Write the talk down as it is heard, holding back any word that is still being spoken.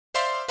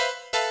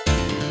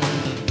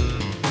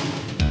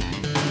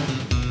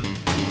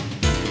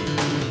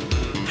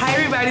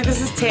everybody,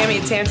 this is Tammy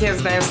at Tam Tam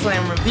Slam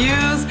Slam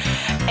Reviews,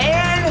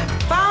 and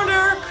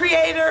founder,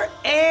 creator,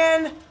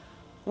 and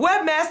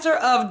webmaster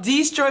of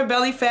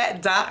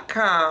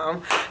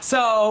DestroyBellyFat.com.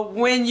 So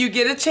when you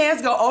get a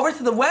chance, go over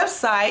to the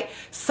website,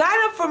 sign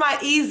up for my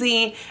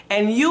e-zine,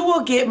 and you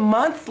will get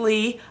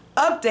monthly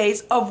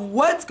updates of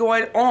what's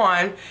going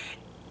on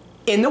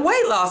in the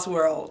weight loss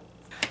world.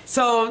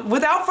 So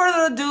without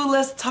further ado,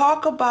 let's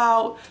talk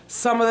about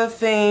some of the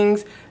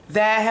things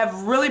that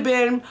have really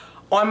been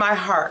on my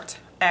heart,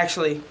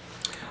 actually.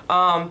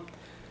 I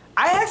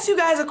asked you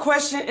guys a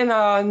question in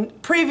a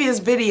previous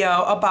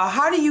video about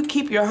how do you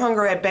keep your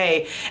hunger at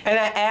bay, and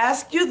I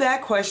asked you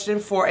that question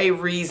for a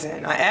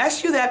reason. I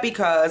asked you that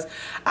because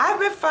I've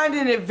been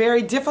finding it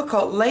very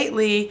difficult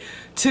lately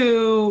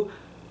to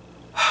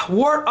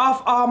ward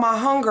off all my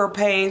hunger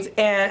pains,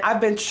 and I've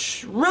been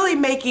really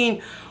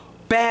making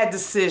bad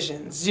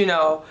decisions. You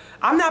know,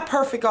 I'm not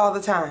perfect all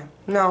the time.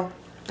 No,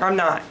 I'm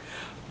not.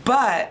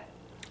 But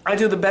I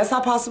do the best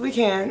I possibly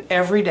can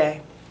every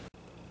day.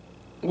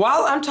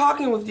 While I'm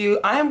talking with you,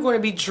 I am going to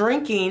be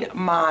drinking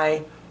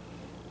my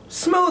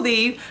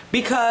smoothie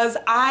because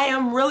I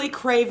am really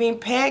craving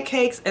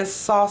pancakes and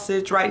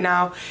sausage right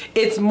now.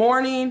 It's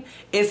morning,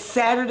 it's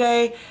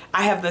Saturday,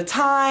 I have the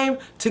time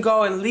to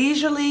go and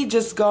leisurely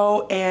just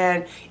go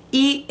and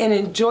eat and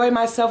enjoy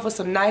myself with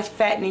some nice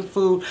fattening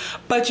food.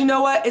 But you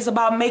know what? It's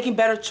about making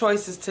better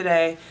choices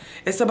today.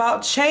 It's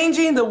about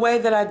changing the way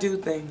that I do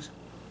things.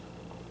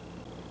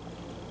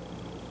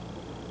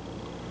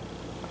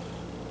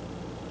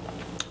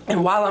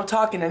 And while I'm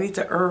talking, I need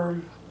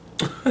to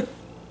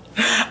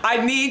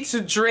I need to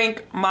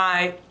drink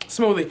my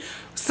smoothie.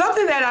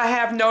 Something that I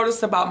have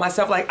noticed about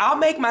myself, like I'll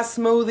make my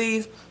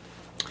smoothies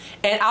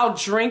and I'll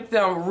drink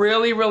them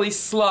really, really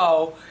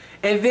slow.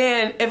 And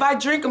then if I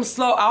drink them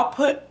slow, I'll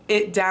put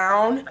it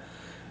down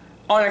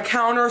on a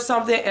counter or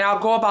something and I'll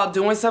go about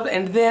doing something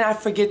and then I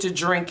forget to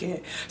drink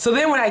it. So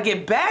then when I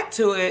get back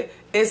to it,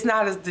 it's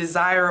not as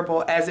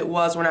desirable as it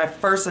was when I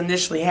first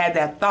initially had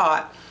that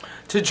thought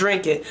to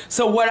drink it.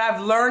 So what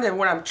I've learned and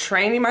what I'm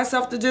training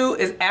myself to do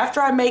is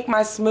after I make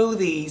my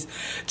smoothies,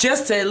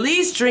 just to at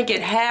least drink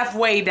it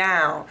halfway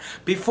down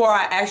before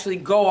I actually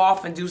go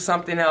off and do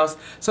something else.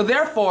 So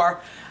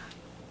therefore,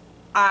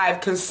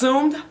 I've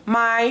consumed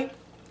my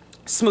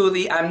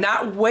smoothie, I'm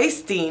not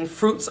wasting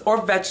fruits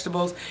or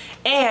vegetables,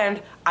 and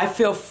I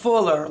feel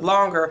fuller,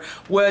 longer,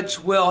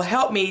 which will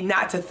help me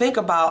not to think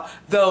about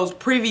those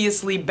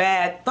previously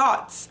bad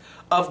thoughts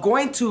of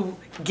going to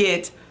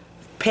get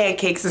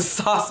pancakes and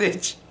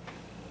sausage.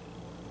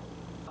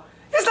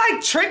 It's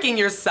like tricking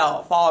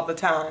yourself all the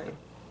time.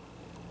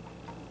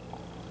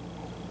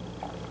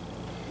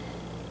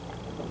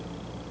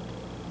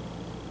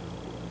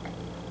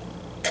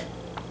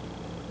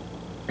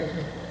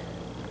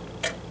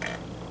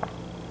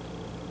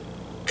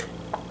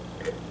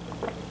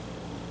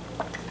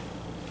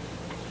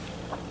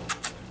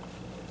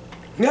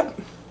 Yep.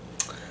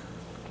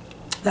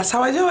 That's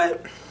how I do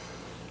it.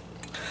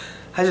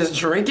 I just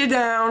drink it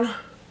down.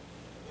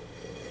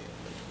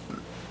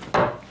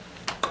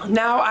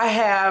 Now I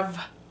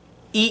have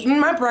eaten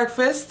my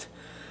breakfast.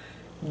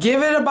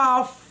 Give it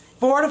about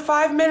 4 to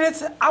 5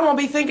 minutes. I won't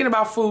be thinking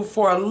about food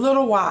for a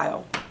little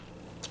while.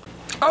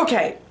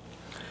 Okay.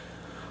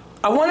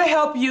 I want to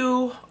help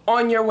you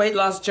on your weight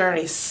loss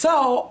journey.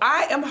 So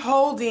I am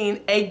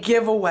holding a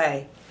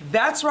giveaway.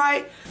 That's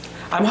right.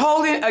 I'm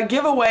holding a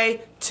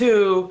giveaway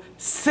to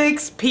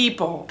 6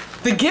 people.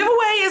 The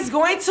giveaway is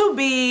going to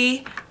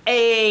be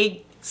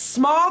a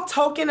small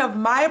token of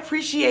my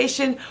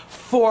appreciation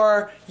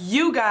for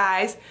you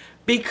guys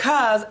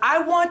because I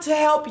want to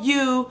help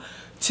you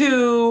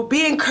to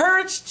be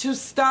encouraged to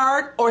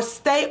start or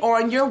stay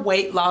on your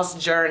weight loss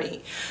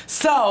journey.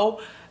 So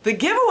the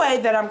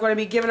giveaway that I'm going to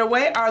be giving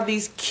away are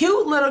these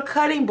cute little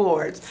cutting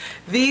boards.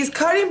 These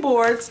cutting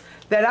boards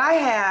that I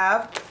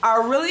have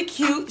are really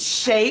cute,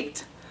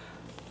 shaped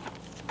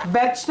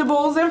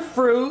vegetables and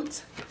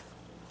fruit,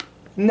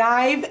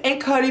 knife and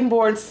cutting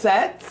board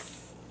sets,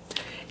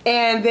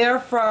 and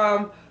they're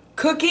from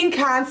Cooking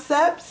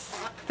Concepts.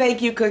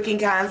 Thank you, Cooking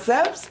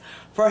Concepts,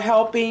 for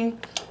helping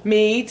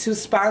me to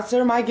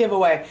sponsor my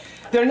giveaway.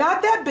 They're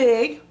not that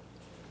big.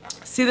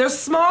 See, they're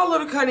small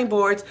little cutting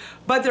boards,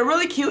 but they're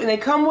really cute and they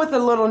come with a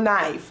little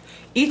knife.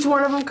 Each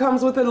one of them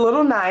comes with a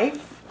little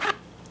knife.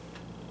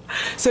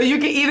 So you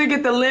can either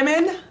get the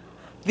lemon,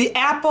 the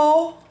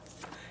apple,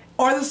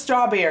 or the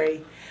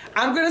strawberry.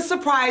 I'm going to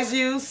surprise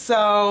you,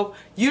 so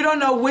you don't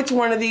know which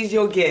one of these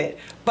you'll get.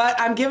 But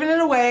I'm giving it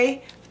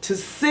away to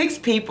 6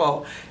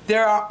 people.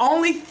 There are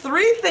only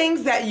 3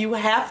 things that you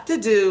have to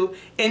do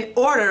in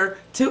order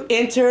to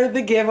enter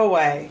the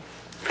giveaway.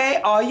 Okay,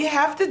 all you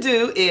have to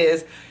do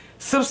is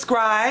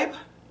subscribe,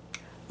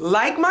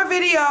 like my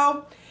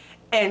video,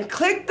 and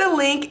click the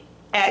link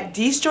at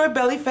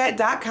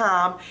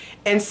DestroyBellyFat.com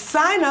and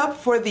sign up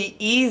for the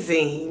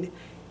e-zine.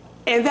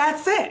 And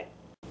that's it.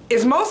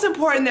 It's most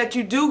important that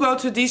you do go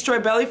to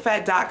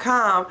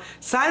DestroyBellyFat.com,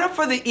 sign up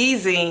for the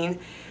e-zine,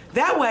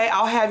 That way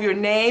I'll have your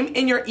name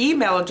and your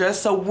email address,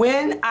 so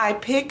when I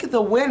pick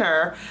the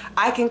winner,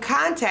 I can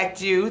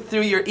contact you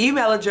through your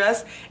email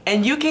address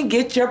and you can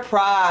get your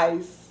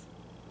prize.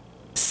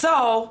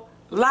 So,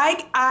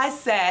 like I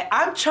said,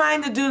 I'm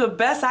trying to do the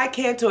best I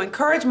can to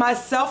encourage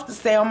myself to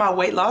stay on my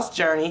weight loss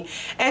journey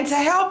and to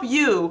help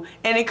you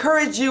and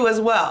encourage you as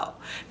well.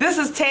 This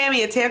is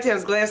Tammy at Tam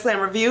Tam's Glam Slam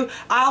Review.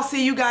 I'll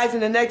see you guys in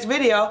the next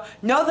video.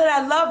 Know that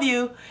I love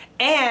you,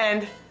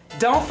 and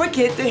don't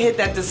forget to hit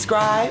that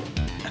subscribe.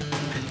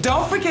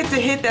 Don't forget to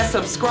hit that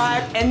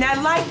subscribe and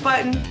that like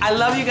button. I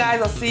love you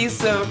guys. I'll see you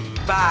soon.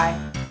 Bye.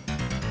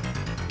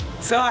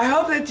 So I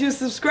hope that you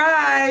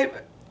subscribe.